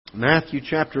Matthew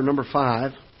chapter number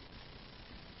 5.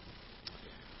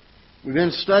 We've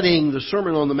been studying the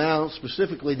Sermon on the Mount,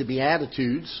 specifically the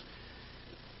Beatitudes,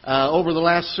 over the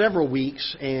last several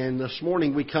weeks, and this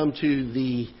morning we come to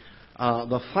the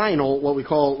final, what we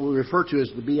refer to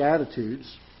as the Beatitudes.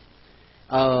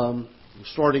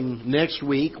 Starting next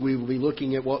week, we will be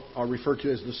looking at what are referred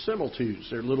to as the Similitudes.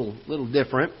 They're a little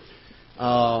different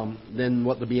than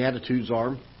what the Beatitudes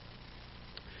are.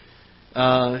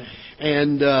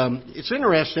 It's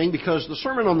interesting because the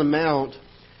Sermon on the Mount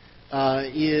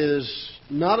is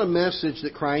not a message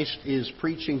that Christ is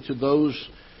preaching to those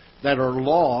that are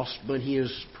lost, but He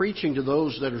is preaching to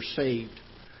those that are saved.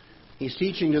 He's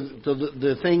teaching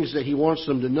the things that He wants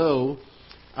them to know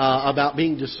about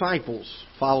being disciples,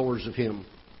 followers of Him.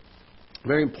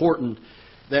 Very important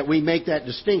that we make that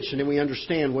distinction and we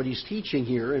understand what He's teaching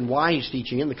here and why He's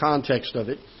teaching it, in the context of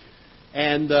it.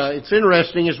 And it's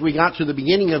interesting, as we got to the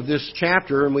beginning of this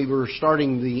chapter and we were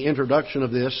starting the introduction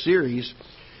of this series,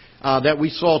 that we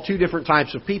saw two different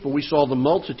types of people. We saw the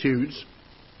multitudes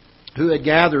who had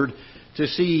gathered to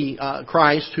see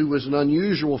Christ, who was an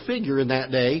unusual figure in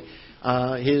that day.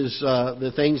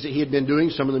 The things that He had been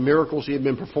doing, some of the miracles He had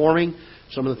been performing,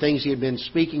 some of the things He had been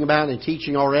speaking about and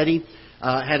teaching already,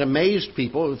 had amazed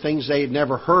people, the things they had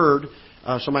never heard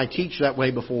somebody teach that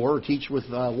way before, or teach with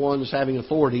ones having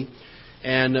authority.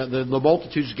 And the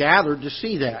multitudes gathered to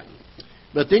see that.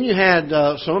 But then you had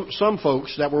some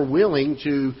folks that were willing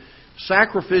to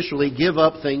sacrificially give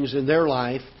up things in their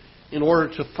life in order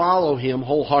to follow Him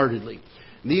wholeheartedly.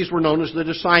 And these were known as the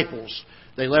disciples.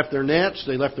 They left their nets,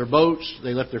 they left their boats,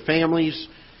 they left their families,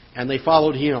 and they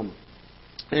followed Him.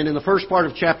 And in the first part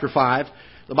of chapter 5,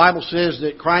 the Bible says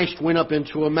that Christ went up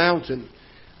into a mountain.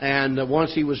 And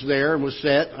once He was there and was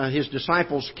set, His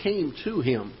disciples came to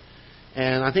Him.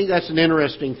 And I think that's an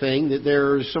interesting thing, that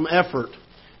there is some effort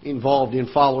involved in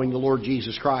following the Lord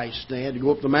Jesus Christ. They had to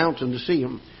go up the mountain to see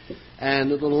Him. And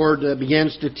the Lord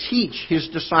begins to teach His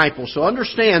disciples. So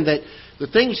understand that the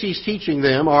things He's teaching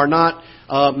them are not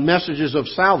messages of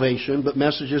salvation, but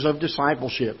messages of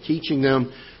discipleship, teaching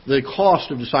them the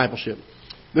cost of discipleship.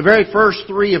 The very first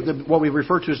three of what we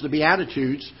refer to as the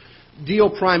Beatitudes deal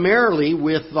primarily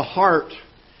with the heart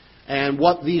and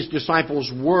what these disciples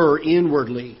were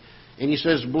inwardly. And He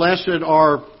says, blessed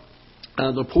are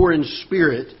the poor in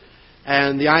spirit.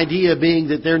 And the idea being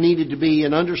that there needed to be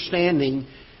an understanding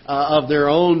of their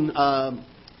own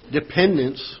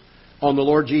dependence on the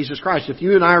Lord Jesus Christ. If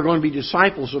you and I are going to be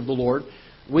disciples of the Lord,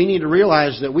 we need to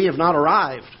realize that we have not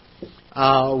arrived.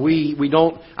 We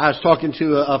don't. I was talking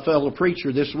to a fellow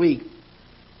preacher this week,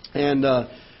 and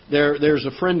there's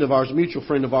a friend of ours, a mutual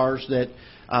friend of ours, that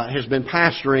has been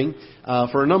pastoring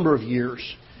for a number of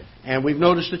years. And we've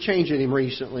noticed a change in him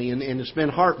recently, and it's been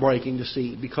heartbreaking to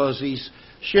see, because he's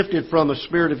shifted from a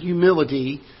spirit of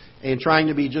humility and trying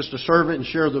to be just a servant and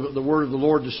share the word of the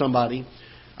Lord to somebody,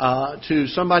 to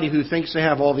somebody who thinks they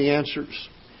have all the answers.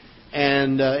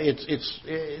 And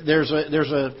there's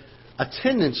a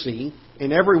tendency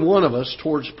in every one of us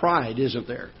towards pride, isn't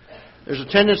there? There's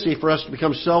a tendency for us to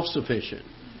become self-sufficient.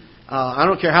 I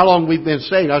don't care how long we've been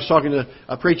saved. I was talking to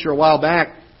a preacher a while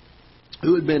back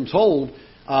who had been told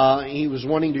he was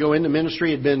wanting to go into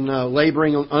ministry, had been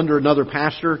laboring under another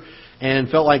pastor, and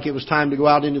felt like it was time to go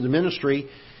out into the ministry.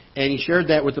 And he shared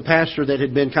that with the pastor that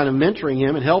had been kind of mentoring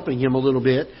him and helping him a little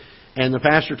bit. And the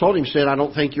pastor told him, said, I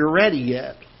don't think you're ready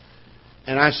yet.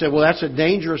 And I said, well, that's a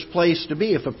dangerous place to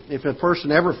be. If a person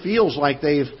ever feels like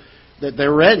that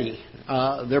they're ready,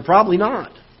 they're probably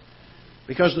not.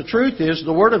 Because the truth is,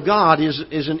 the Word of God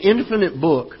is an infinite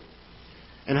book.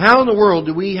 And how in the world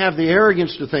do we have the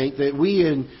arrogance to think that we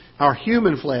in our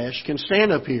human flesh can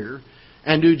stand up here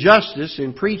and do justice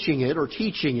in preaching it or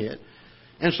teaching it?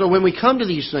 And so when we come to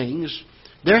these things,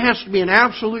 there has to be an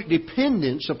absolute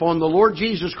dependence upon the Lord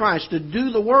Jesus Christ to do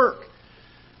the work.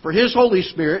 For His Holy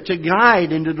Spirit to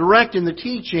guide and to direct in the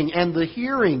teaching and the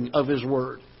hearing of His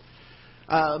Word.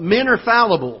 Men are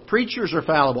fallible. Preachers are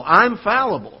fallible. I'm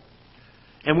fallible.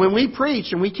 And when we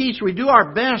preach and we teach, we do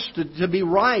our best to be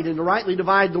right and to rightly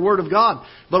divide the Word of God.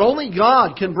 But only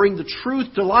God can bring the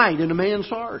truth to light in a man's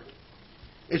heart.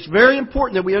 It's very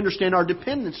important that we understand our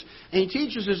dependence. And He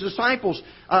teaches His disciples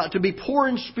to be poor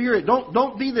in spirit.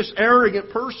 Don't be this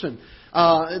arrogant person.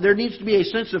 There needs to be a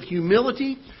sense of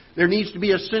humility. There needs to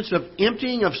be a sense of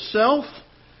emptying of self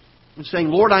and saying,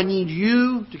 Lord, I need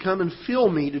You to come and fill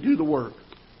me to do the work.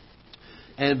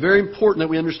 And very important that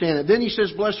we understand that. Then He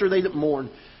says, blessed are they that mourn.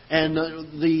 And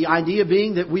the idea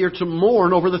being that we are to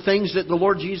mourn over the things that the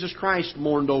Lord Jesus Christ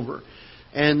mourned over.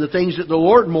 And the things that the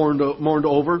Lord mourned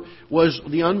over was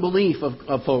the unbelief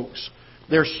of folks,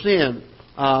 their sin,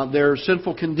 their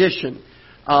sinful condition.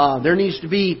 There needs to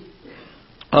be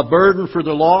a burden for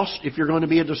the lost if you're going to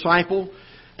be a disciple.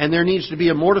 And there needs to be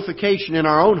a mortification in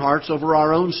our own hearts over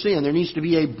our own sin. There needs to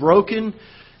be a broken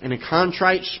and a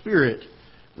contrite spirit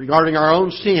regarding our own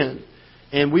sin.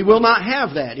 And we will not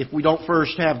have that if we don't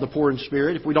first have the poor in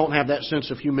spirit, if we don't have that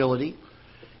sense of humility,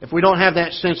 if we don't have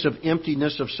that sense of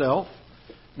emptiness of self.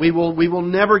 We will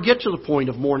never get to the point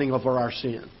of mourning over our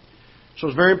sin. So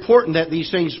it's very important that these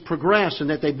things progress and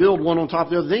that they build one on top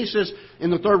of the other. Then he says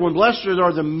in the third one, blessed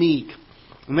are the meek.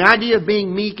 And the idea of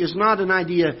being meek is not an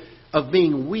idea of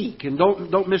being weak, and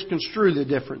don't misconstrue the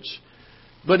difference.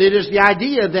 But it is the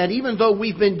idea that even though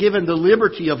we've been given the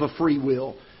liberty of a free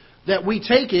will, that we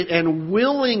take it and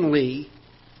willingly,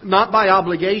 not by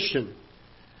obligation,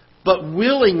 but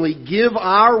willingly give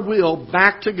our will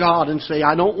back to God and say,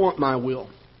 I don't want my will.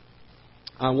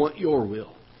 I want your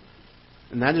will.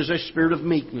 And that is a spirit of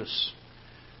meekness.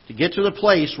 To get to the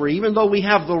place where even though we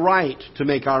have the right to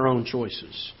make our own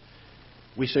choices,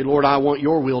 we say, Lord, I want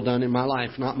your will done in my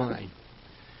life, not mine.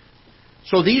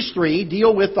 So these three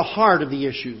deal with the heart of the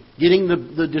issue, getting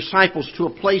the disciples to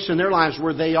a place in their lives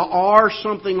where they are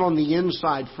something on the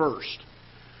inside first.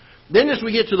 Then as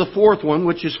we get to the fourth one,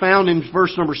 which is found in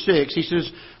verse number 6, he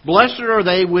says, blessed are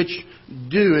they which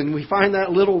do. And we find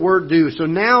that little word do. So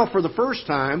now for the first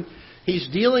time, he's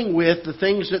dealing with the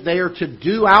things that they are to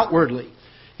do outwardly.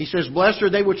 He says, blessed are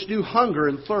they which do hunger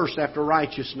and thirst after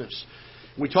righteousness.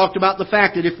 We talked about the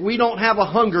fact that if we don't have a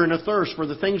hunger and a thirst for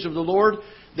the things of the Lord,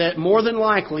 that more than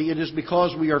likely it is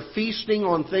because we are feasting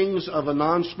on things of a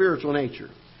non-spiritual nature.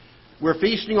 We're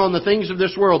feasting on the things of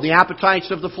this world, the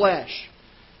appetites of the flesh.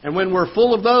 And when we're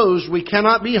full of those, we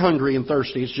cannot be hungry and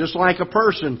thirsty. It's just like a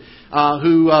person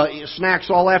who snacks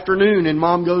all afternoon and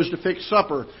mom goes to fix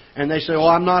supper and they say, oh,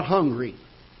 I'm not hungry.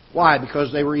 Why?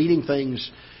 Because they were eating things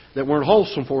that weren't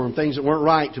wholesome for them, things that weren't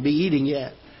right to be eating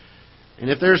yet. And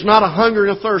if there's not a hunger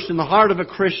and a thirst in the heart of a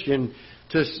Christian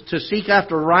to seek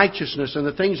after righteousness and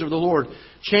the things of the Lord,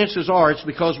 chances are it's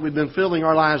because we've been filling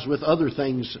our lives with other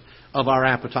things of our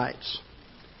appetites.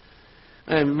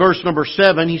 And verse number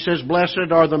 7, he says,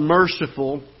 blessed are the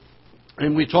merciful.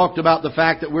 And we talked about the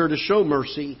fact that we're to show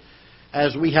mercy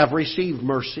as we have received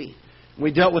mercy.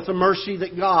 We dealt with the mercy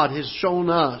that God has shown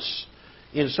us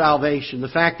in salvation. The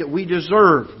fact that we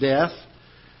deserve death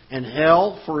and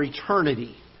hell for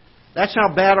eternity. That's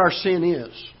how bad our sin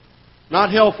is.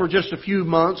 Not hell for just a few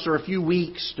months or a few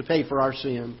weeks to pay for our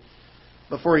sin,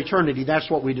 but for eternity. That's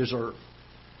what we deserve.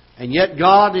 And yet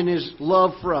God, in His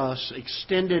love for us,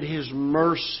 extended His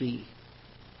mercy.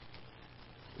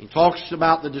 He talks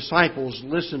about the disciples.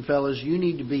 Listen, fellas, you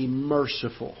need to be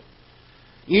merciful.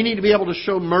 You need to be able to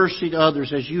show mercy to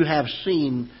others as you have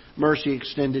seen mercy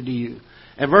extended to you.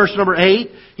 And verse number 8,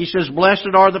 he says, blessed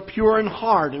are the pure in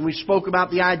heart. And we spoke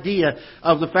about the idea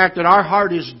of the fact that our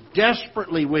heart is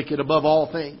desperately wicked above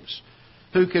all things.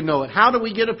 Who can know it? How do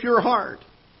we get a pure heart?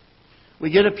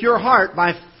 We get a pure heart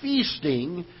by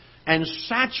feasting and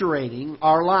saturating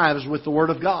our lives with the Word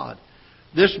of God.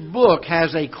 This book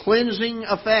has a cleansing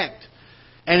effect.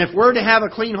 And if we're to have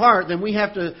a clean heart, then we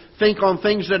have to think on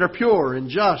things that are pure and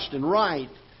just and right.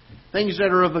 Things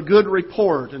that are of a good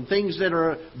report and things that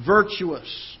are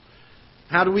virtuous.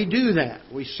 How do we do that?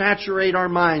 We saturate our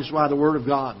minds by the Word of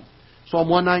God. Psalm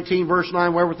 119 verse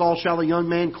 9, wherewithal shall a young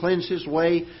man cleanse his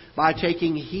way by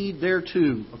taking heed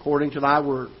thereto, according to Thy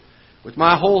Word. With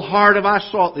my whole heart have I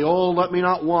sought Thee, oh, let me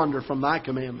not wander from Thy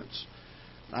commandments.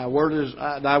 Thy word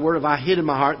have I hid in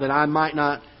my heart, that I might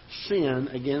not sin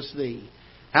against Thee.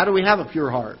 How do we have a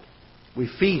pure heart? We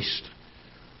feast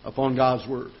upon God's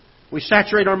Word. We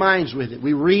saturate our minds with it.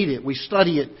 We read it. We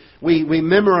study it. We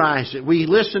memorize it. We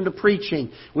listen to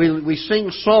preaching. We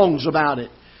sing songs about it.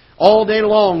 All day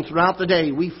long throughout the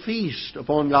day, we feast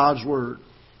upon God's Word.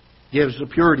 Gives the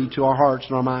purity to our hearts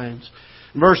and our minds.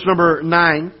 Verse number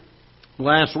 9,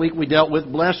 last week we dealt with,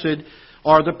 blessed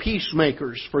are the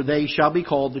peacemakers, for they shall be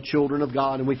called the children of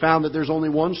God. And we found that there's only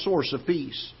one source of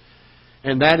peace.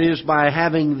 And that is by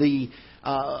having the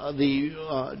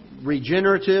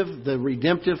regenerative, the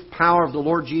redemptive power of the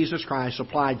Lord Jesus Christ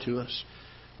applied to us.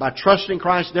 By trusting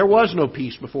Christ, there was no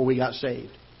peace before we got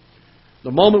saved. The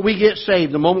moment we get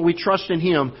saved, the moment we trust in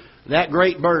Him, that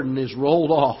great burden is rolled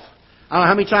off. I don't know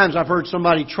how many times I've heard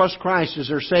somebody trust Christ as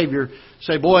their Savior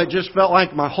say, boy, it just felt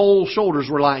like my whole shoulders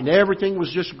were lightened. Everything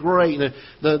was just great.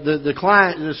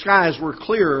 The skies were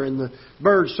clearer and the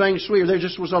birds sang sweeter. There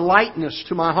just was a lightness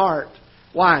to my heart.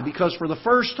 Why? Because for the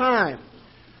first time,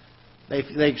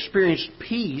 they experienced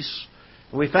peace.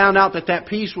 And we found out that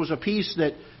peace was a peace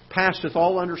that passeth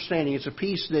all understanding. It's a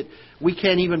peace that we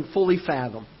can't even fully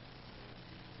fathom.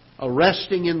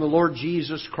 resting in the Lord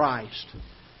Jesus Christ.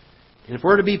 And if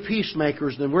we're to be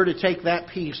peacemakers, then we're to take that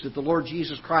peace that the Lord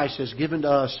Jesus Christ has given to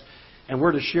us, and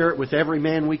we're to share it with every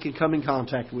man we can come in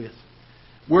contact with.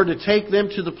 We're to take them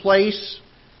to the place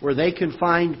where they can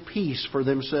find peace for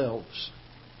themselves.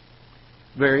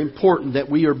 Very important that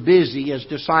we are busy as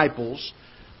disciples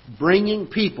bringing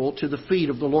people to the feet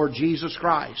of the Lord Jesus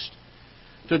Christ,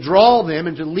 to draw them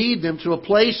and to lead them to a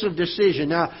place of decision.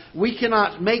 Now, we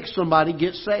cannot make somebody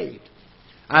get saved.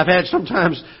 I've had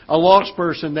sometimes a lost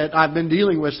person that I've been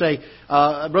dealing with say,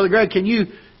 Brother Greg, can you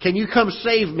come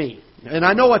save me? And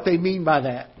I know what they mean by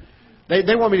that.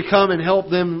 They want me to come and help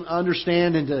them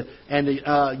understand and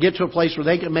to get to a place where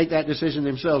they can make that decision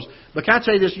themselves. But can I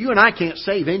tell you this? You and I can't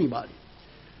save anybody.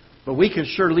 But we can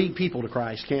sure lead people to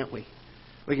Christ, can't we?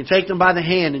 We can take them by the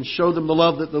hand and show them the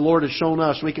love that the Lord has shown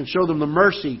us. We can show them the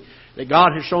mercy that God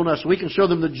has shown us. We can show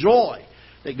them the joy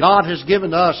that God has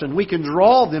given us. And we can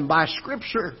draw them by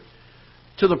Scripture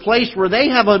to the place where they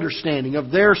have understanding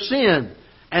of their sin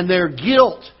and their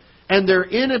guilt and their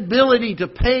inability to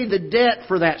pay the debt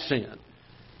for that sin.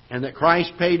 And that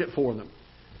Christ paid it for them.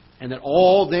 And that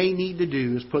all they need to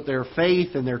do is put their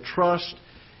faith and their trust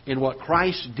in what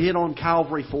Christ did on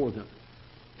Calvary for them.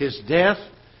 His death,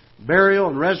 burial,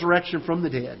 and resurrection from the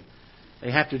dead.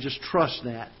 They have to just trust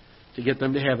that to get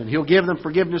them to heaven. He'll give them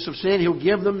forgiveness of sin. He'll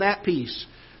give them that peace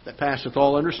that passeth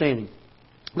all understanding.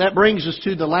 That brings us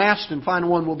to the last and final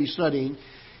one we'll be studying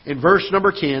in verse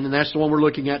number 10, and that's the one we're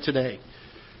looking at today.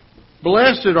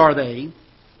 Blessed are they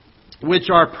which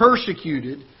are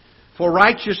persecuted for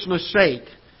righteousness' sake,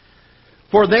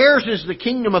 for theirs is the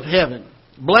kingdom of heaven.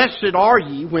 Blessed are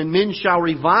ye when men shall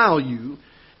revile you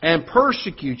and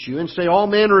persecute you, and say all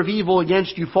manner of evil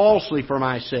against you falsely for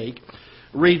my sake.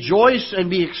 Rejoice and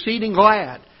be exceeding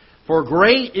glad, for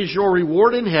great is your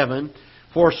reward in heaven,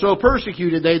 for so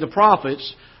persecuted they the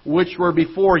prophets which were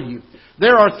before you.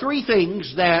 There are three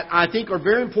things that I think are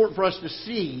very important for us to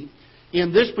see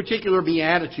in this particular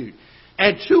beatitude.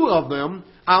 And two of them,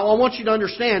 I want you to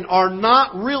understand, are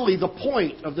not really the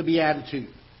point of the beatitude.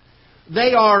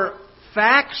 They are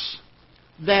facts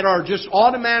that are just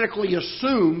automatically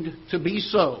assumed to be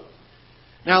so.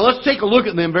 Now let's take a look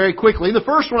at them very quickly. The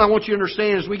first one I want you to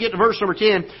understand as we get to verse number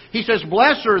 10, he says,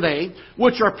 Blessed are they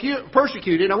which are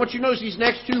persecuted. I want you to notice these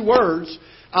next two words,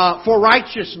 for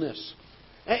righteousness.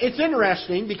 It's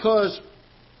interesting because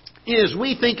as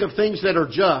we think of things that are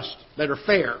just, that are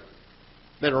fair,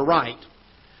 that are right,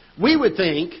 we would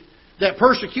think that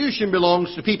persecution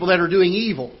belongs to people that are doing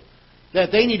evil,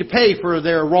 that they need to pay for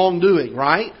their wrongdoing,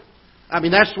 right? I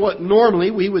mean, that's what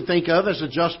normally we would think of as a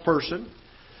just person.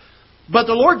 But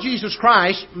the Lord Jesus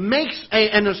Christ makes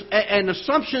an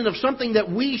assumption of something that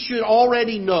we should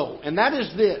already know. And that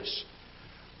is this,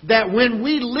 that when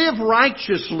we live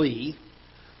righteously,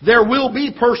 there will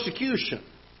be persecution.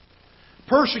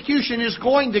 Persecution is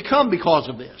going to come because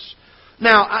of this.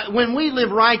 Now, when we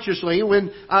live righteously,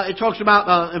 when it talks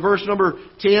about in verse number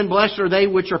 10, Blessed are they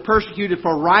which are persecuted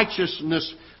for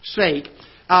righteousness' sake,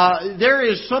 there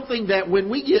is something that when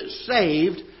we get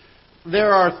saved,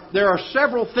 there are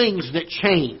several things that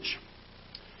change.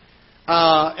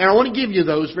 And I want to give you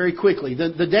those very quickly.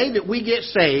 The day that we get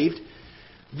saved,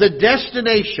 the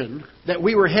destination that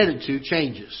we were headed to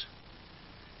changes.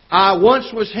 I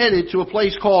once was headed to a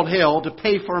place called hell to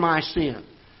pay for my sin.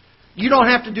 You don't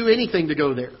have to do anything to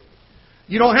go there.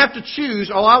 You don't have to choose,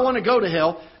 I want to go to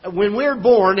hell. When we're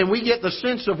born and we get the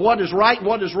sense of what is right and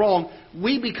what is wrong,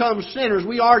 we become sinners.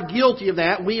 We are guilty of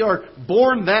that. We are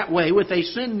born that way with a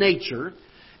sin nature.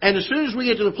 And as soon as we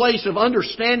get to the place of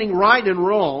understanding right and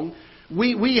wrong,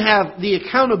 we have the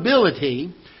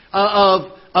accountability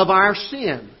of our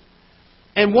sin.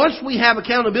 And once we have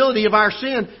accountability of our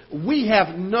sin, we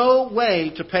have no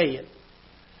way to pay it.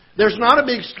 There's not a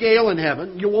big scale in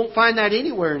heaven. You won't find that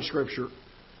anywhere in Scripture,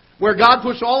 where God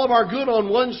puts all of our good on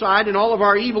one side and all of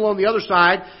our evil on the other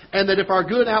side, and that if our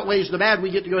good outweighs the bad,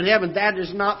 we get to go to heaven. That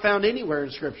is not found anywhere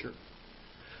in Scripture.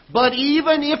 But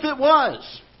even if it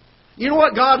was, you know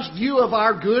what God's view of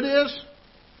our good is?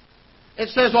 It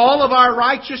says all of our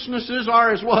righteousnesses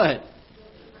are as what?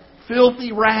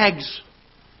 Filthy rags.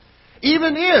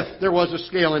 Even if there was a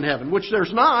scale in heaven, which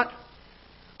there's not,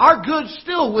 our good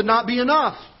still would not be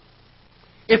enough.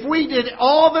 If we did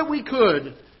all that we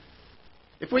could,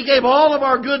 if we gave all of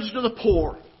our goods to the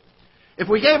poor, if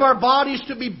we gave our bodies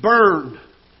to be burned,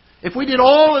 if we did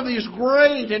all of these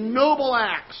great and noble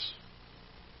acts,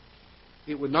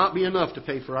 it would not be enough to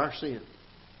pay for our sin.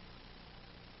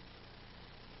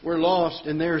 We're lost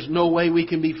and there's no way we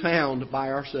can be found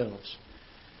by ourselves.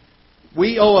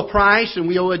 We owe a price and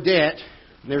we owe a debt.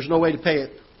 There's no way to pay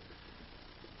it.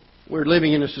 We're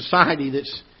living in a society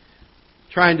that's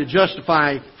trying to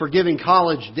justify forgiving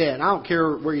college debt. I don't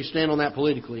care where you stand on that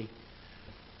politically.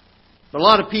 But a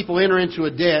lot of people enter into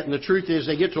a debt, and the truth is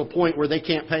they get to a point where they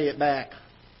can't pay it back.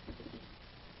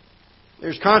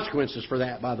 There's consequences for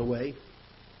that, by the way.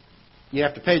 You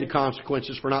have to pay the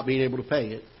consequences for not being able to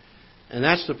pay it. And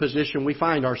that's the position we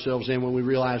find ourselves in when we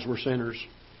realize we're sinners.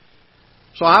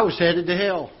 So I was headed to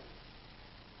hell.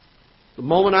 The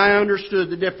moment I understood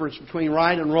the difference between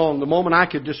right and wrong, the moment I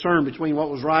could discern between what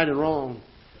was right and wrong,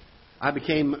 I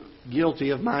became guilty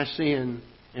of my sin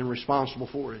and responsible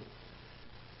for it.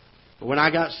 But when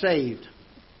I got saved,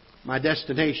 my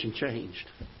destination changed.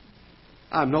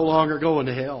 I'm no longer going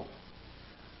to hell.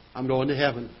 I'm going to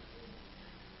heaven.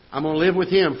 I'm going to live with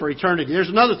Him for eternity. There's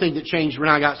another thing that changed when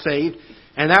I got saved,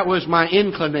 and that was my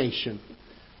inclination,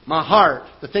 my heart,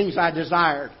 the things I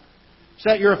desired.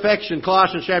 Set your affection,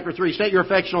 Colossians chapter 3, set your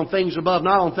affection on things above,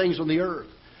 not on things on the earth.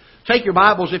 Take your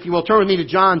Bibles, if you will. Turn with me to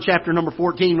John chapter number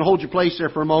 14. Hold your place there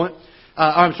for a moment.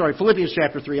 Philippians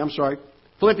chapter 3.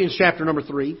 Philippians chapter number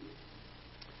 3.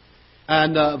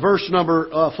 And verse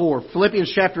number 4.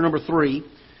 Philippians chapter number 3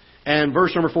 and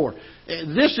verse number 4.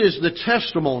 This is the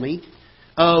testimony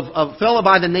of a fellow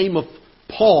by the name of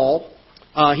Paul.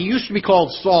 He used to be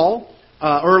called Saul.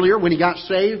 Earlier, when he got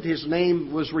saved, his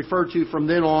name was referred to from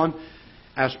then on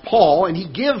as Paul. And he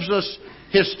gives us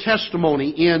his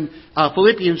testimony in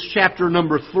Philippians chapter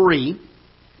number 3.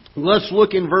 Let's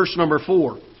look in verse number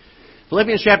 4.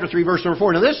 Philippians chapter 3, verse number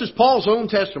 4. Now this is Paul's own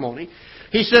testimony.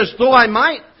 He says, though I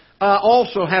might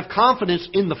also have confidence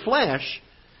in the flesh,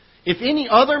 if any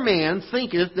other man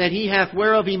thinketh that he hath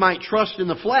whereof he might trust in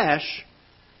the flesh,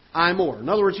 I more. In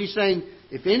other words, he's saying,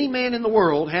 if any man in the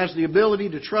world has the ability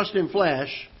to trust in flesh,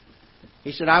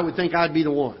 he said, I would think I'd be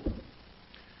the one.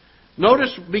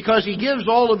 Notice, because he gives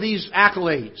all of these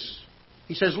accolades.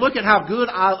 He says, look at how good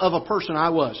of a person I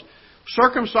was.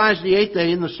 Circumcised the 8th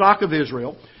day in the stock of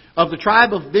Israel, of the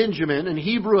tribe of Benjamin, and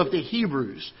Hebrew of the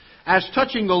Hebrews. As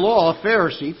touching the law, a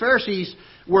Pharisee. Pharisees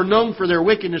were known for their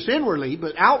wickedness inwardly,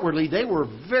 but outwardly they were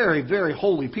very, very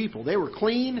holy people. They were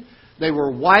clean. They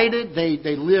were whited.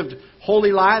 They lived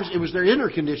holy lives. It was their inner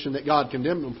condition that God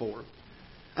condemned them for.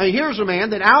 I mean, here's a man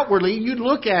that outwardly you'd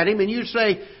look at him and you'd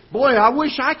say, boy, I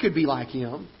wish I could be like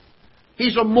him.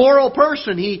 He's a moral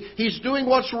person. He's doing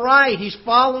what's right. He's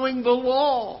following the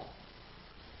law.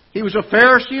 He was a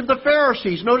Pharisee of the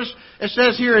Pharisees. Notice it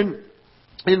says here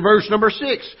in verse number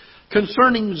 6,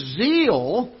 concerning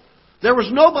zeal, there was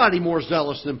nobody more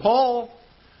zealous than Paul.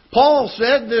 Paul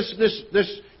said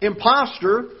this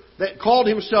imposter that called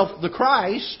himself the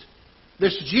Christ,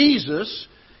 this Jesus,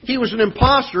 he was an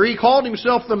imposter. He called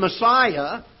himself the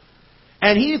Messiah.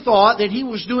 And he thought that he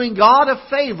was doing God a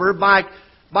favor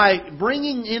by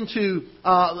bringing into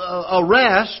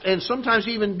arrest and sometimes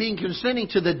even being consenting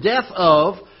to the death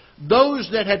of those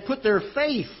that had put their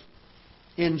faith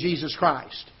in Jesus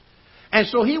Christ. And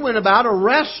so he went about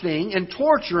arresting and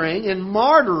torturing and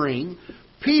martyring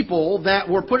people that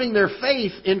were putting their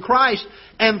faith in Christ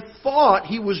and thought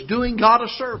he was doing God a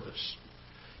service.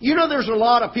 You know, there's a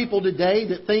lot of people today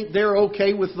that think they're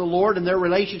okay with the Lord and their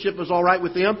relationship is all right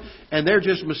with them, and they're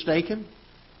just mistaken.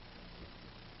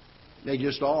 They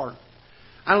just are.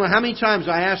 I don't know how many times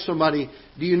I ask somebody,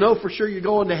 do you know for sure you're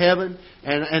going to heaven?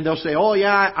 And they'll say, oh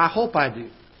yeah, I hope I do.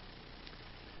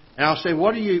 And I'll say,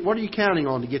 what are you counting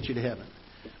on to get you to heaven?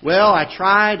 Well, I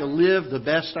try to live the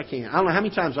best I can. I don't know how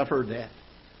many times I've heard that.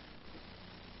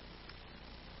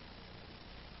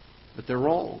 But they're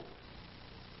wrong.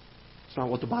 It's not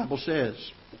what the Bible says.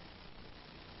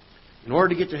 In order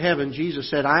to get to heaven, Jesus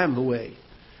said, I am the way,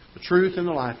 the truth, and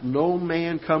the life. No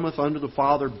man cometh unto the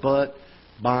Father but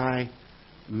by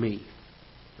me.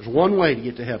 There's one way to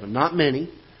get to heaven, not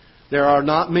many. There are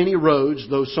not many roads,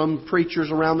 though some preachers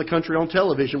around the country on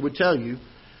television would tell you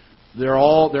there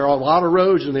are a lot of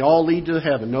roads and they all lead to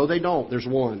heaven. No, they don't. There's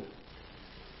one.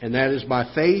 And that is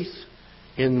by faith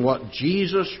in what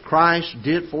Jesus Christ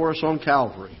did for us on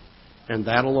Calvary. And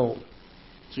that alone.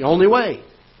 It's the only way.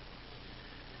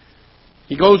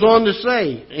 He goes on to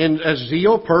say, in a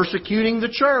zeal persecuting the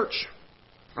church.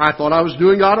 I thought I was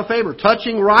doing God a favor.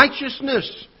 Touching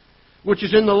righteousness, which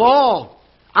is in the law,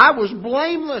 I was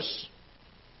blameless.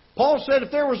 Paul said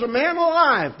if there was a man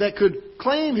alive that could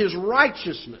claim his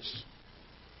righteousness,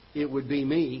 it would be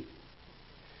me.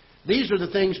 These are the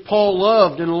things Paul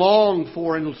loved and longed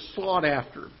for and sought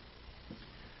after.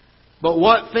 But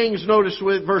what things, notice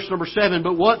with verse number 7,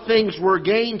 but what things were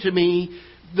gain to me,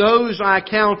 those I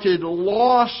counted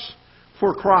loss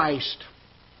for Christ.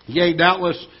 Yea,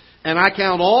 doubtless And I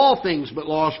count all things but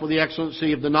loss for the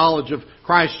excellency of the knowledge of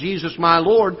Christ Jesus my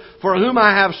Lord, for whom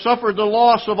I have suffered the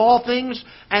loss of all things,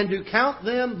 and do count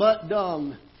them but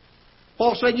dung.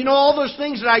 Paul said, all those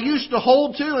things that I used to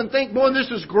hold to and think, boy,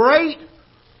 this is great,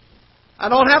 I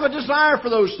don't have a desire for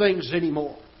those things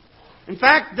anymore. In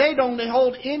fact, they don't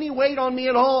hold any weight on me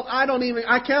at all.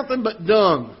 I count them but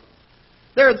dung.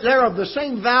 They're of the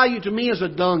same value to me as a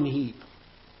dung heap.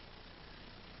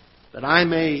 That I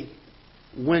may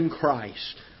win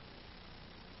Christ.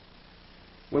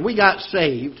 When we got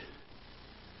saved,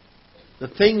 the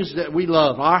things that we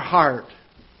love, our heart,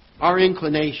 our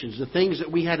inclinations, the things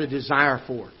that we had a desire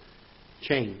for,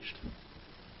 changed.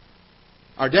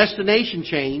 Our destination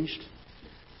changed.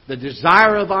 The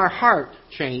desire of our heart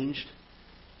changed.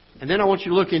 And then I want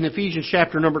you to look in Ephesians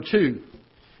chapter number 2.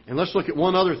 And let's look at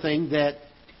one other thing that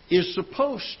is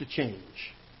supposed to change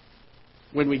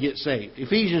when we get saved.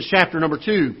 Ephesians chapter number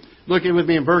 2. Looking with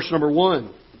me in verse number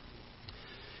 1.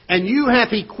 And you hath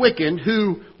He quickened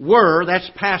who were, that's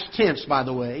past tense by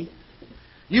the way,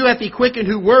 you hath He quickened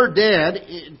who were dead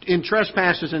in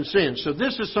trespasses and sins. So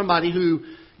this is somebody who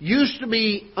used to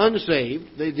be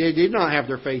unsaved. They did not have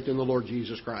their faith in the Lord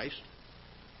Jesus Christ.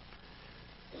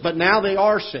 But now they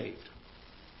are saved.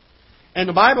 And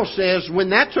the Bible says when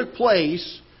that took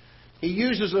place, He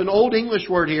uses an old English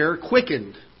word here,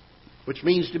 quickened, which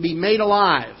means to be made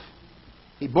alive.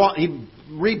 He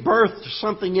rebirthed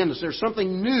something in us. There's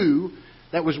something new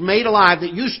that was made alive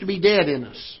that used to be dead in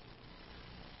us.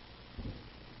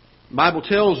 The Bible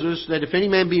tells us that if any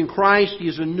man be in Christ, he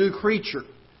is a new creature.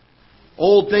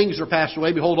 Old things are passed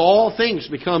away. Behold, all things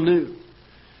become new.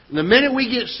 And the minute we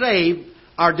get saved,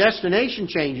 our destination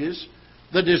changes.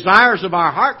 The desires of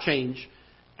our heart change.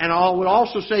 And I would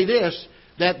also say this,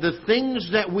 that the things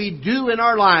that we do in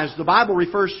our lives, the Bible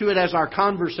refers to it as our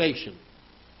conversation.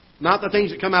 Not the things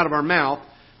that come out of our mouth,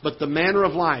 but the manner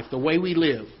of life, the way we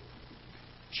live,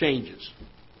 changes.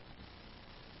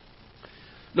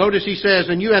 Notice he says,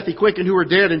 and you hath He quickened who were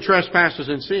dead in trespasses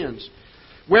and sins,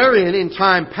 wherein in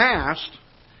time past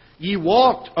ye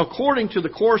walked according to the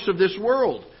course of this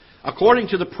world, according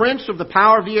to the prince of the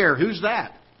power of the air. Who's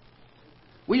that?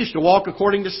 We used to walk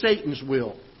according to Satan's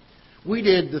will. We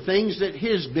did the things that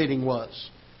his bidding was.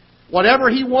 Whatever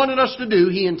he wanted us to do,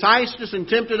 he enticed us and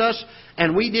tempted us,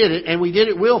 and we did it, and we did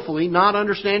it willfully, not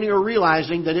understanding or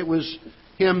realizing that it was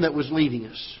him that was leading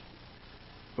us.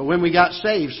 But when we got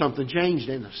saved, something changed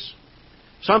in us.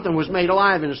 Something was made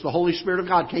alive in us. The Holy Spirit of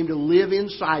God came to live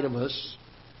inside of us,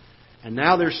 and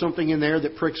now there's something in there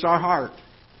that pricks our heart.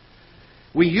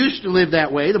 We used to live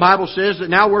that way. The Bible says that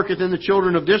now worketh in the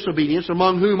children of disobedience,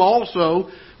 among whom also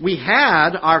we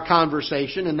had our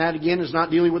conversation, and that again is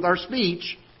not dealing with our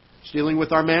speech. It's dealing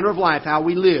with our manner of life, how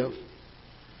we live.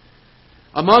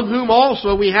 Among whom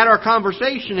also we had our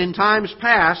conversation in times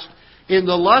past in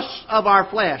the lusts of our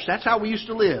flesh. That's how we used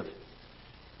to live.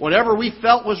 Whatever we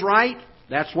felt was right,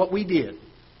 that's what we did.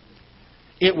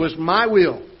 It was my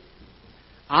will.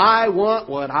 I want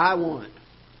what I want.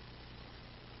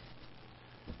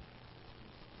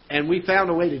 And we found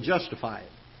a way to justify it.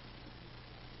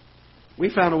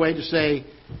 We found a way to say,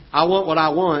 I want what I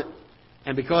want,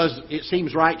 and because it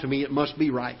seems right to me, it must be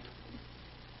right.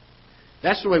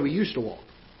 That's the way we used to walk.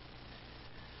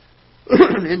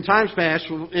 In times past,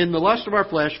 in the lust of our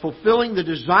flesh, fulfilling the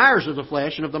desires of the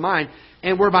flesh and of the mind,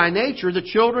 and were by nature the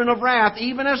children of wrath,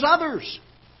 even as others.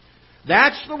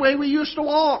 That's the way we used to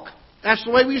walk. That's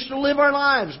the way we used to live our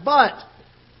lives. But,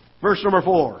 verse number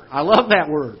 4, I love that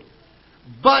word.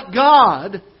 But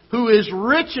God, who is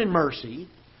rich in mercy,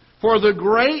 for the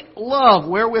great love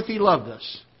wherewith He loved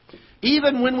us,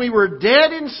 even when we were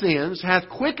dead in sins, hath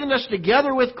quickened us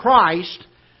together with Christ.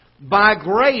 By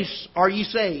grace are ye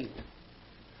saved.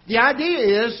 The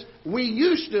idea is, we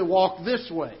used to walk this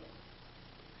way.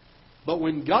 But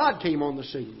when God came on the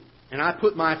scene, and I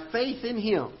put my faith in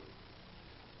Him,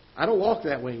 I don't walk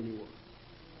that way anymore.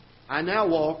 I now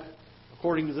walk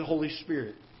according to the Holy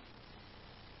Spirit.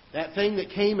 That thing that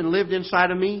came and lived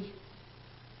inside of me,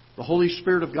 the Holy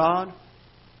Spirit of God,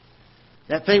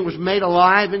 that thing was made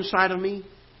alive inside of me.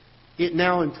 It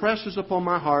now impresses upon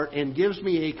my heart and gives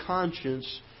me a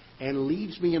conscience and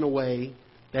leads me in a way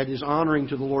that is honoring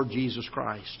to the Lord Jesus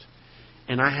Christ.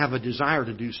 And I have a desire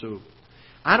to do so.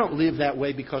 I don't live that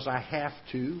way because I have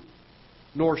to,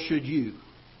 nor should you.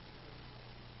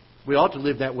 We ought to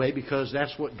live that way because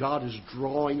that's what God is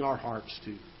drawing our hearts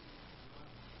to.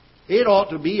 It ought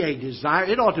to be a desire.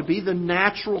 It ought to be the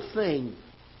natural thing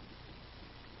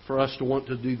for us to want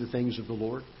to do the things of the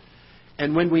Lord.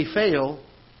 And when we fail,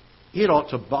 it ought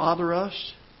to bother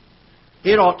us.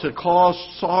 It ought to cause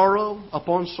sorrow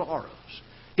upon sorrows.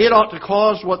 It ought to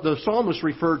cause what the psalmist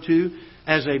referred to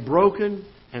as a broken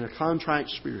and a contrite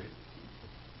spirit.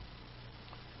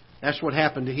 That's what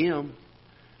happened to him.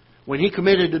 When he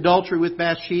committed adultery with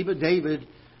Bathsheba, David,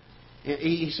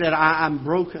 he said, I'm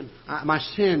broken. My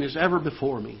sin is ever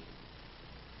before me.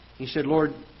 He said,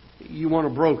 Lord, you want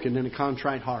a broken and a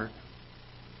contrite heart.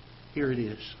 Here it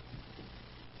is.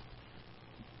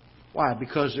 Why?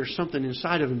 Because there's something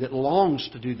inside of him that longs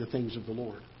to do the things of the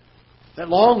Lord. That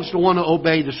longs to want to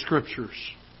obey the Scriptures.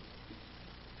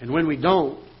 And when we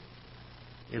don't,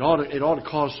 it ought to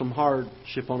cause some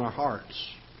hardship on our hearts.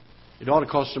 It ought to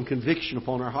cause some conviction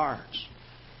upon our hearts.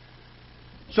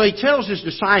 So he tells his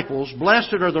disciples,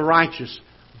 blessed are the righteous.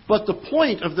 But the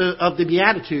point of the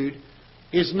Beatitude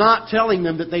is not telling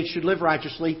them that they should live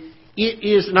righteously. It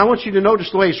is, and I want you to notice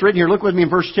the way it's written here. Look with me in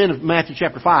verse 10 of Matthew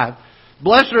chapter 5.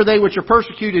 Blessed are they which are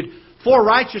persecuted for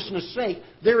righteousness' sake.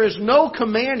 There is no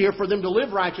command here for them to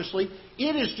live righteously.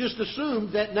 It is just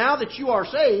assumed that now that you are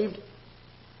saved,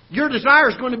 your desire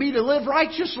is going to be to live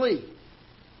righteously.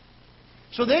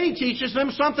 So then he teaches them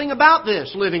something about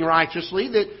this, living righteously,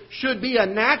 that should be a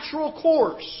natural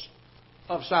course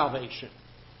of salvation.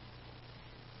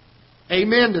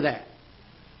 Amen to that.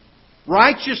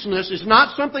 Righteousness is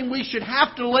not something we should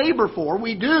have to labor for.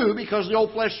 We do because the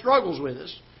old flesh struggles with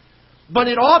us. But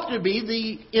it ought to be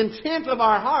the intent of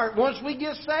our heart once we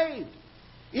get saved.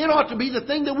 It ought to be the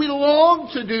thing that we long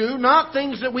to do, not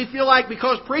things that we feel like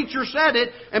because preacher said it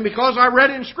and because I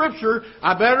read it in Scripture,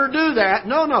 I better do that.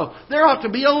 No. There ought to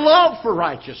be a love for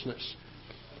righteousness.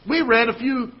 We read a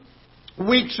few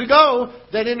weeks ago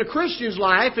that in a Christian's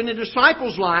life, in a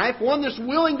disciple's life, one that's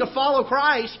willing to follow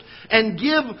Christ and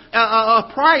give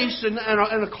a price and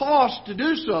a cost to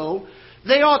do so,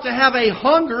 they ought to have a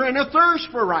hunger and a thirst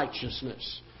for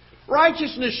righteousness.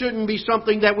 Righteousness shouldn't be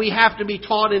something that we have to be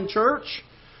taught in church.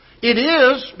 It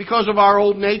is because of our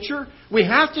old nature. We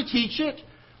have to teach it.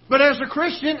 But as a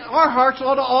Christian, our hearts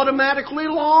ought to automatically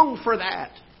long for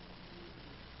that.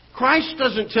 Christ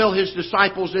doesn't tell His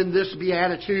disciples in this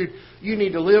beatitude, you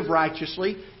need to live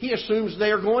righteously. He assumes they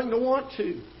are going to want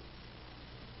to.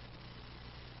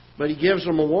 But He gives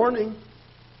them a warning.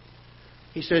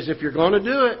 He says, if you're going to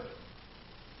do it,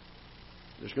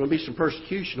 there's going to be some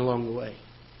persecution along the way.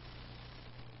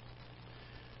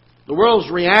 The world's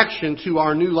reaction to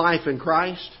our new life in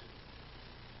Christ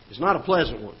is not a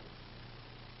pleasant one.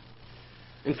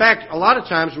 In fact, a lot of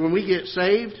times when we get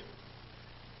saved,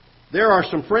 there are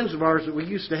some friends of ours that we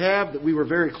used to have that we were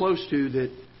very close to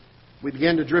that we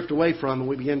began to drift away from, and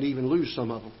we began to even lose some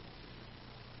of them.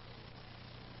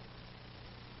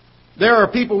 There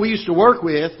are people we used to work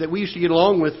with that we used to get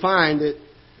along with fine, that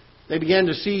they began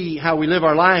to see how we live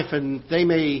our life, and they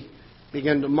may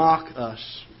begin to mock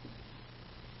us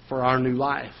for our new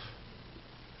life.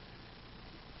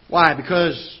 Why?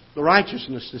 Because the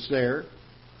righteousness that's there,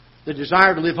 the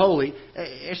desire to live holy,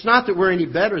 it's not that we're any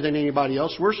better than anybody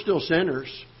else. We're still sinners.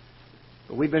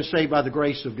 But we've been saved by the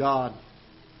grace of God.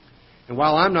 And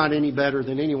while I'm not any better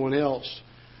than anyone else,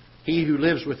 He who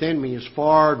lives within me is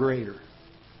far greater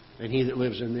than he that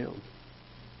lives in them.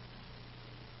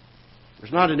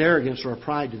 There's not an arrogance or a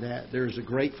pride to that. There is a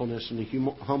gratefulness and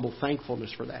a humble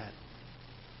thankfulness for that.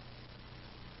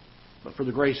 But for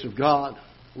the grace of God,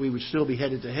 we would still be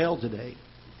headed to hell today.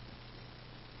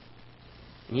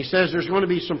 And He says there's going to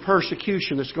be some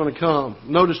persecution that's going to come.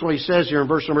 Notice what He says here in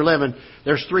verse number 11.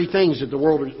 There's three things that the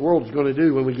world is going to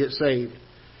do when we get saved.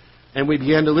 And we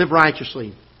begin to live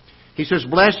righteously. He says,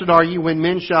 blessed are you when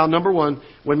men shall, number one,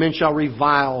 when men shall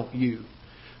revile you.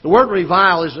 The word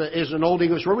revile is an old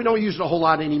English word. We don't use it a whole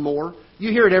lot anymore.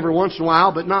 You hear it every once in a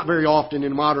while, but not very often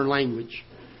in modern language.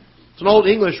 It's an old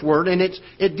English word, and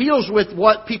it deals with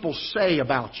what people say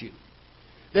about you.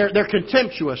 They're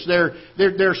contemptuous. They're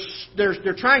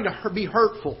trying to be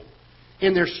hurtful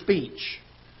in their speech.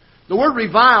 The word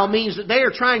revile means that they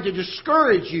are trying to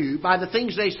discourage you by the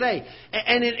things they say,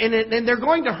 and they're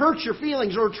going to hurt your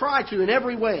feelings or try to in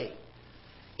every way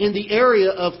in the area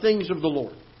of things of the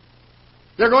Lord.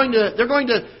 They're going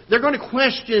to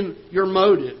question your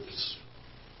motives.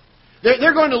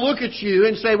 They're going to look at you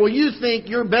and say, well, you think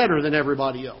you're better than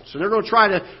everybody else. And they're going to try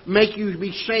to make you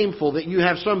be shameful, that you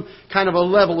have some kind of a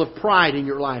level of pride in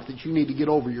your life that you need to get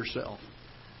over yourself.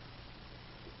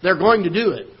 They're going to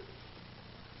do it.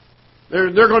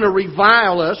 They're going to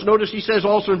revile us. Notice He says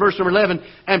also in verse number 11,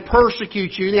 and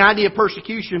persecute you. The idea of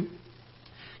persecution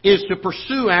is to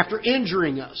pursue after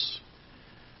injuring us.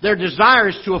 Their desire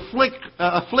is to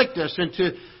afflict us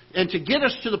and to get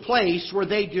us to the place where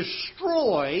they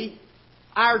destroy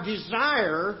our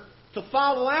desire to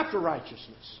follow after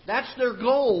righteousness. That's their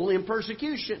goal in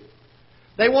persecution.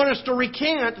 They want us to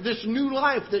recant this new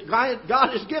life that God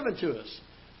has given to us.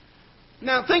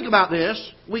 Now, think about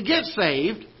this. We get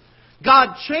saved.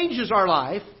 God changes our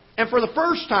life. And for the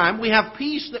first time, we have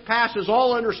peace that passes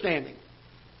all understanding.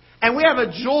 And we have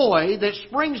a joy that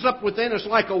springs up within us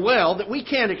like a well that we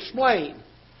can't explain.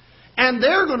 And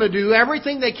they're going to do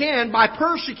everything they can by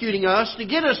persecuting us to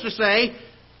get us to say,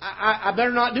 I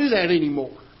better not do that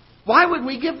anymore. Why would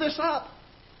we give this up?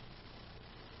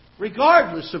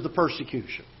 Regardless of the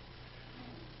persecution.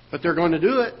 But they're going to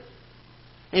do it.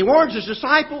 And He warns His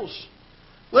disciples,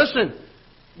 listen,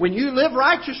 when you live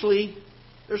righteously,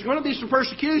 there's going to be some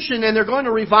persecution, and they're going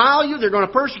to revile you, they're going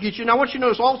to persecute you. Now, I want you to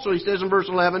notice also, He says in verse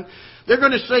 11, they're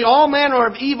going to say all manner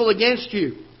of evil against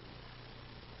you.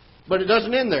 But it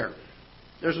doesn't end there.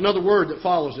 There's another word that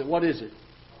follows it. What is it?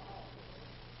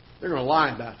 They're going to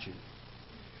lie about you.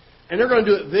 And they're going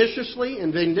to do it viciously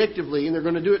and vindictively, and they're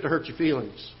going to do it to hurt your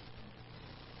feelings.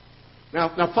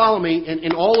 Now follow me,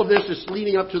 and all of this is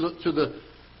leading up to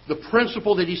the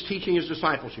principle that He's teaching His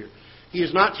disciples here. He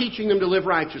is not teaching them to live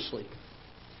righteously.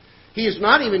 He is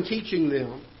not even teaching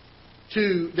them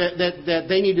that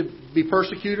they need to be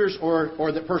persecutors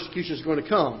or that persecution is going to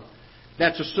come.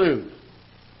 That's assumed.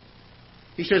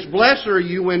 He says, "Blessed are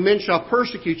you when men shall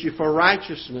persecute you for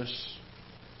righteousness."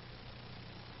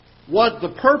 What the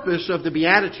purpose of the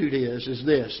Beatitude is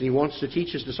this. And He wants to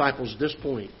teach His disciples this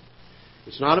point.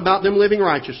 It's not about them living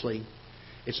righteously.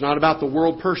 It's not about the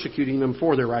world persecuting them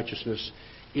for their righteousness.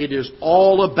 It is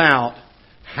all about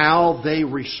how they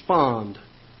respond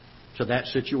to that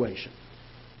situation.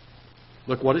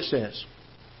 Look what it says.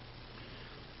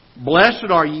 "Blessed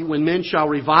are ye when men shall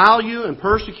revile you and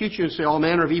persecute you and say all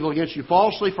manner of evil against you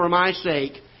falsely for my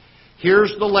sake."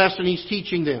 Here's the lesson He's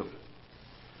teaching them.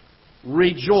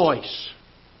 Rejoice.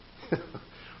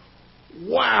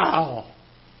 Wow.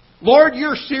 Lord,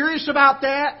 you're serious about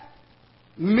that?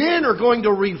 Men are going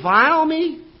to revile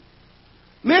me?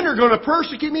 Men are going to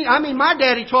persecute me? I mean, my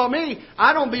daddy taught me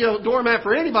I don't be a doormat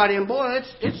for anybody, and boy,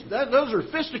 those are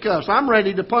fisticuffs. I'm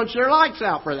ready to punch their lights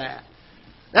out for that.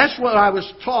 That's what I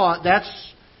was taught.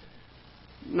 That's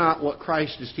not what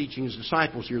Christ is teaching His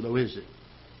disciples here, though, is it?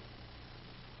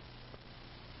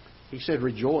 He said,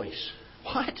 rejoice.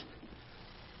 What?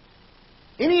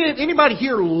 Anybody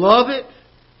here love it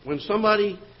when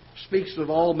somebody speaks of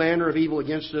all manner of evil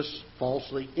against us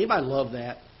falsely? Anybody love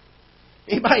that?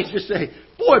 Anybody just say,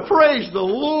 boy, praise the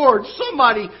Lord,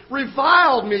 somebody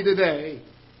reviled me today.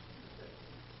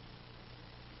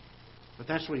 But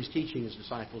that's what He's teaching His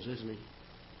disciples, isn't He?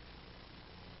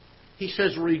 He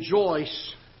says,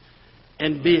 rejoice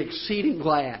and be exceeding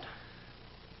glad.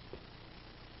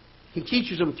 He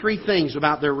teaches them three things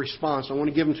about their response. I want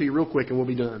to give them to you real quick and we'll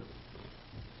be done.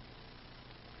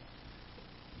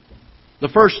 The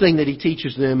first thing that He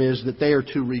teaches them is that they are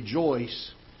to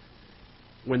rejoice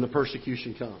when the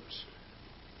persecution comes.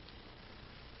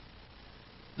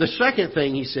 The second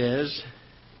thing He says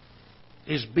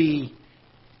is be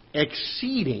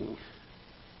exceeding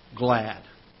glad.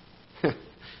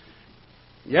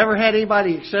 You ever had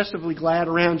anybody excessively glad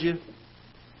around you?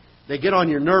 They get on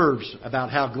your nerves about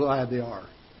how glad they are.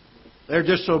 They're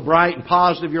just so bright and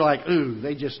positive. You're like, ooh,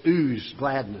 they just ooze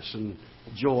gladness and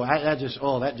joy.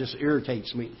 That just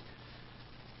irritates me.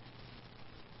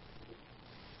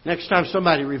 Next time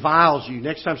somebody reviles you,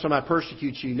 next time somebody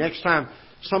persecutes you, next time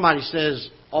somebody says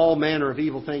all manner of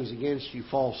evil things against you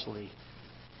falsely,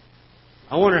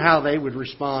 I wonder how they would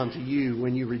respond to you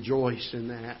when you rejoice in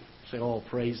that. Say, oh,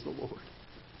 praise the Lord.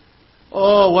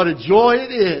 Oh, what a joy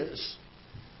it is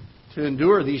to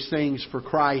endure these things for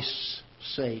Christ's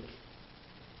sake.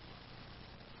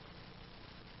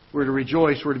 We're to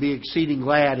rejoice. We're to be exceeding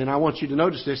glad. And I want you to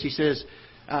notice this. He says,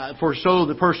 for so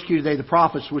the persecuted they the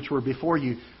prophets which were before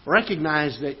you.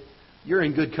 Recognize that you're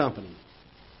in good company.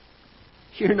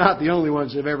 You're not the only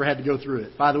ones that have ever had to go through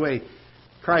it. By the way,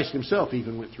 Christ Himself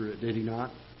even went through it, did He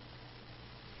not?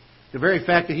 The very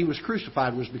fact that He was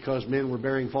crucified was because men were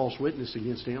bearing false witness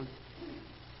against Him,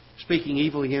 speaking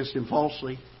evil against Him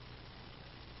falsely.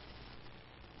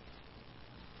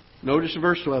 Notice in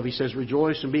verse 12, He says,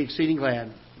 rejoice and be exceeding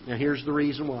glad. Now here's the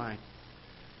reason why.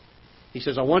 He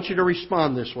says, I want you to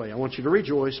respond this way. I want you to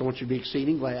rejoice. I want you to be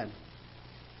exceeding glad.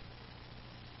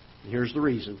 And here's the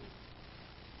reason.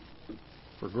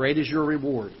 For great is your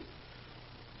reward.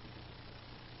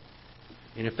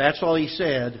 And if that's all He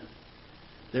said,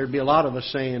 there'd be a lot of us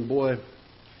saying, boy,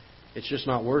 it's just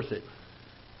not worth it.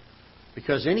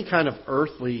 Because any kind of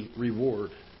earthly reward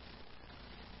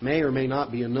may or may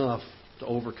not be enough to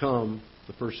overcome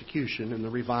the persecution and the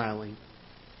reviling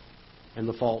and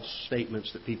the false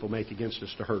statements that people make against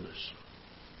us to hurt us.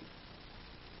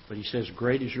 But he says,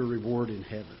 great is your reward in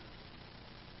heaven.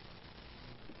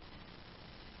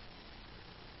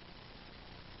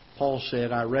 Paul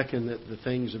said, I reckon that the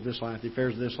things of this life, the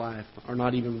affairs of this life, are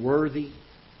not even worthy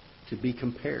to be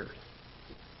compared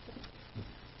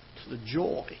to the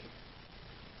joy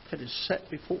that is set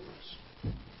before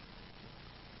us.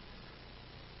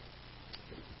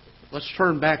 Let's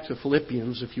turn back to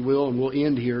Philippians, if you will, and we'll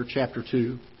end here, chapter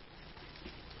 2.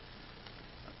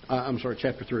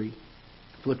 Chapter 3.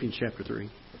 Philippians chapter 3.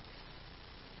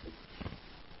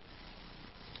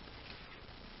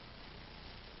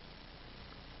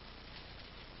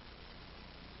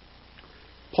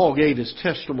 Paul gave his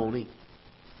testimony.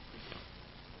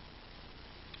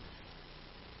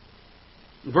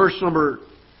 Verse number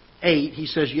 8, he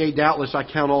says, Yea, doubtless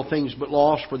I count all things but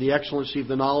loss for the excellency of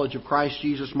the knowledge of Christ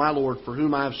Jesus my Lord, for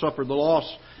whom I have suffered the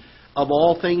loss of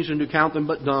all things, and do count them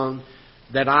but dung,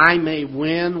 that I may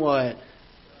win what?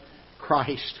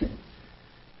 Christ.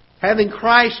 Having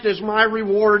Christ as my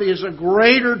reward is a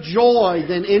greater joy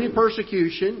than any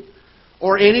persecution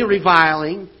or any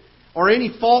reviling or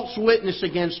any false witness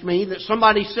against me that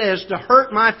somebody says to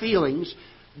hurt my feelings.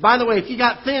 By the way, if you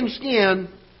got thin skin,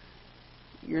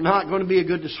 you're not going to be a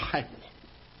good disciple.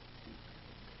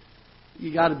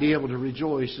 You got to be able to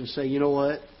rejoice and say, you know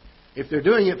what? If they're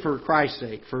doing it for Christ's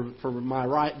sake, for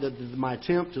my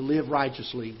attempt to live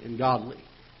righteously and godly,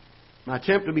 my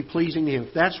attempt to be pleasing to Him,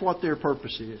 if that's what their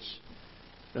purpose is,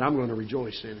 then I'm going to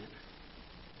rejoice in it.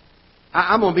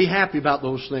 I'm going to be happy about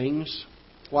those things.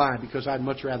 Why? Because I'd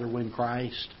much rather win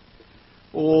Christ.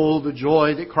 Oh, the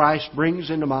joy that Christ brings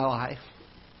into my life.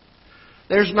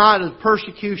 There's not a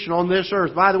persecution on this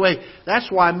earth. By the way, that's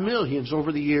why millions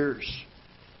over the years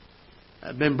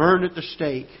have been burned at the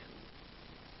stake.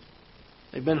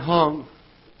 They've been hung.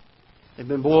 They've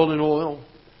been boiled in oil.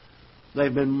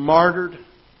 They've been martyred.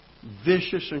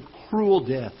 Vicious and cruel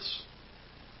deaths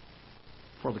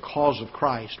for the cause of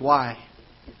Christ. Why?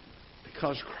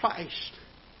 Because Christ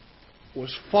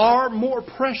was far more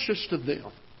precious to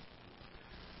them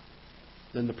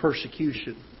than the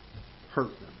persecution hurt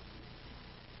them.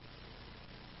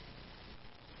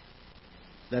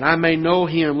 That I may know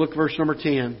Him, look verse number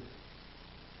 10.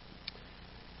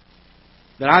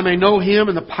 That I may know Him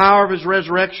in the power of His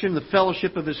resurrection, the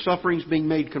fellowship of His sufferings, being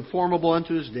made conformable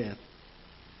unto His death.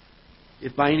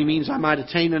 If by any means I might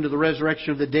attain unto the resurrection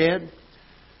of the dead,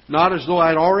 not as though I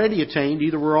had already attained,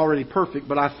 either were already perfect,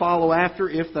 but I follow after,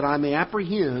 if that I may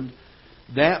apprehend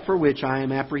that for which I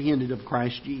am apprehended of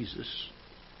Christ Jesus.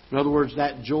 In other words,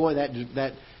 that joy,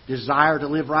 that desire to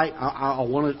live right, I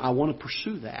want to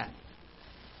pursue that.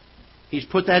 He's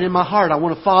put that in my heart. I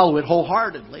want to follow it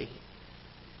wholeheartedly.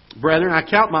 Brethren, I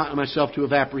count myself to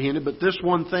have apprehended, but this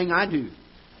one thing I do,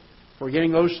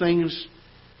 forgetting those things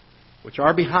which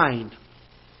are behind,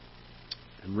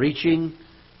 and reaching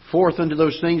forth unto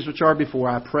those things which are before,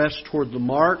 I press toward the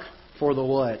mark for the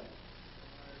what?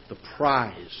 The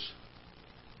prize.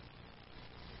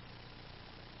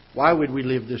 Why would we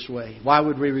live this way? Why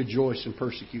would we rejoice in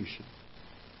persecution?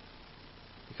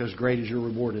 Because great is your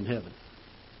reward in heaven.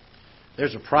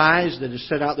 There's a prize that is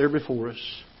set out there before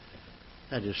us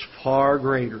that is far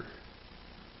greater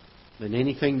than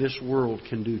anything this world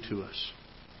can do to us.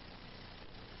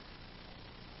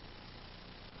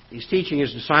 He's teaching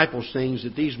His disciples things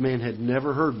that these men had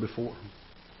never heard before.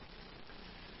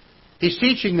 He's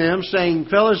teaching them, saying,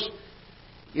 fellas,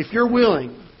 if you're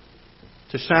willing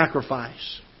to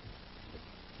sacrifice,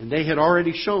 and they had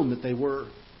already shown that they were.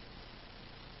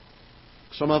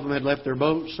 Some of them had left their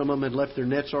boats, some of them had left their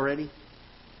nets already.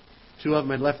 2 of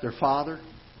them had left their father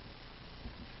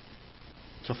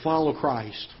to follow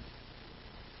Christ.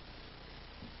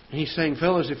 And He's saying,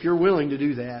 fellas, if you're willing to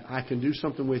do that, I can do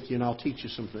something with you and I'll teach you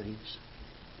some things.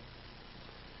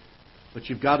 But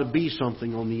you've got to be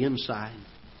something on the inside.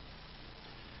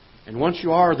 And once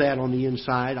you are that on the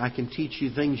inside, I can teach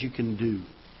you things you can do.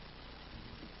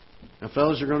 Now,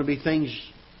 fellas, there are going to be things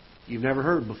you've never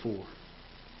heard before.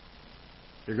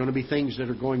 There are going to be things that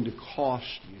are going to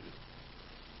cost you.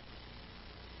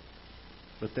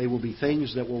 But they will be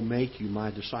things that will make you my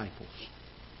disciples.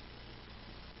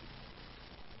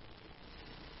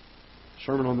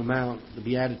 Sermon on the Mount, the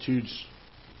Beatitudes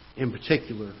in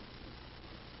particular,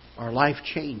 are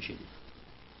life-changing.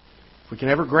 If we can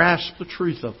ever grasp the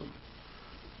truth of them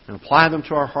and apply them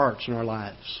to our hearts and our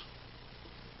lives,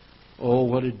 oh,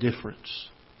 what a difference.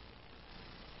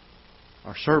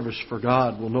 Our service for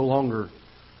God will no longer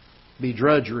be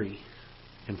drudgery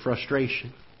and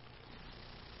frustration,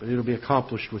 but it'll be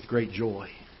accomplished with great joy.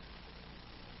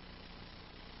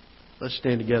 Let's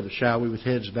stand together, shall we, with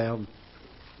heads bowed.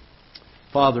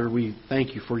 Father, we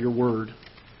thank You for Your Word.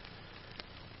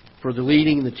 for the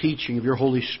leading and the teaching of Your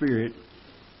Holy Spirit.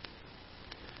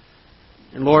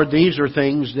 And Lord, these are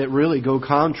things that really go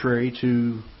contrary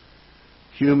to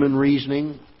human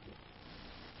reasoning,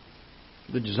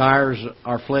 the desires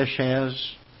our flesh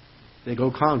has. They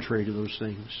go contrary to those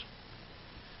things.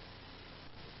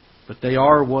 But they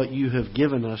are what You have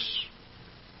given us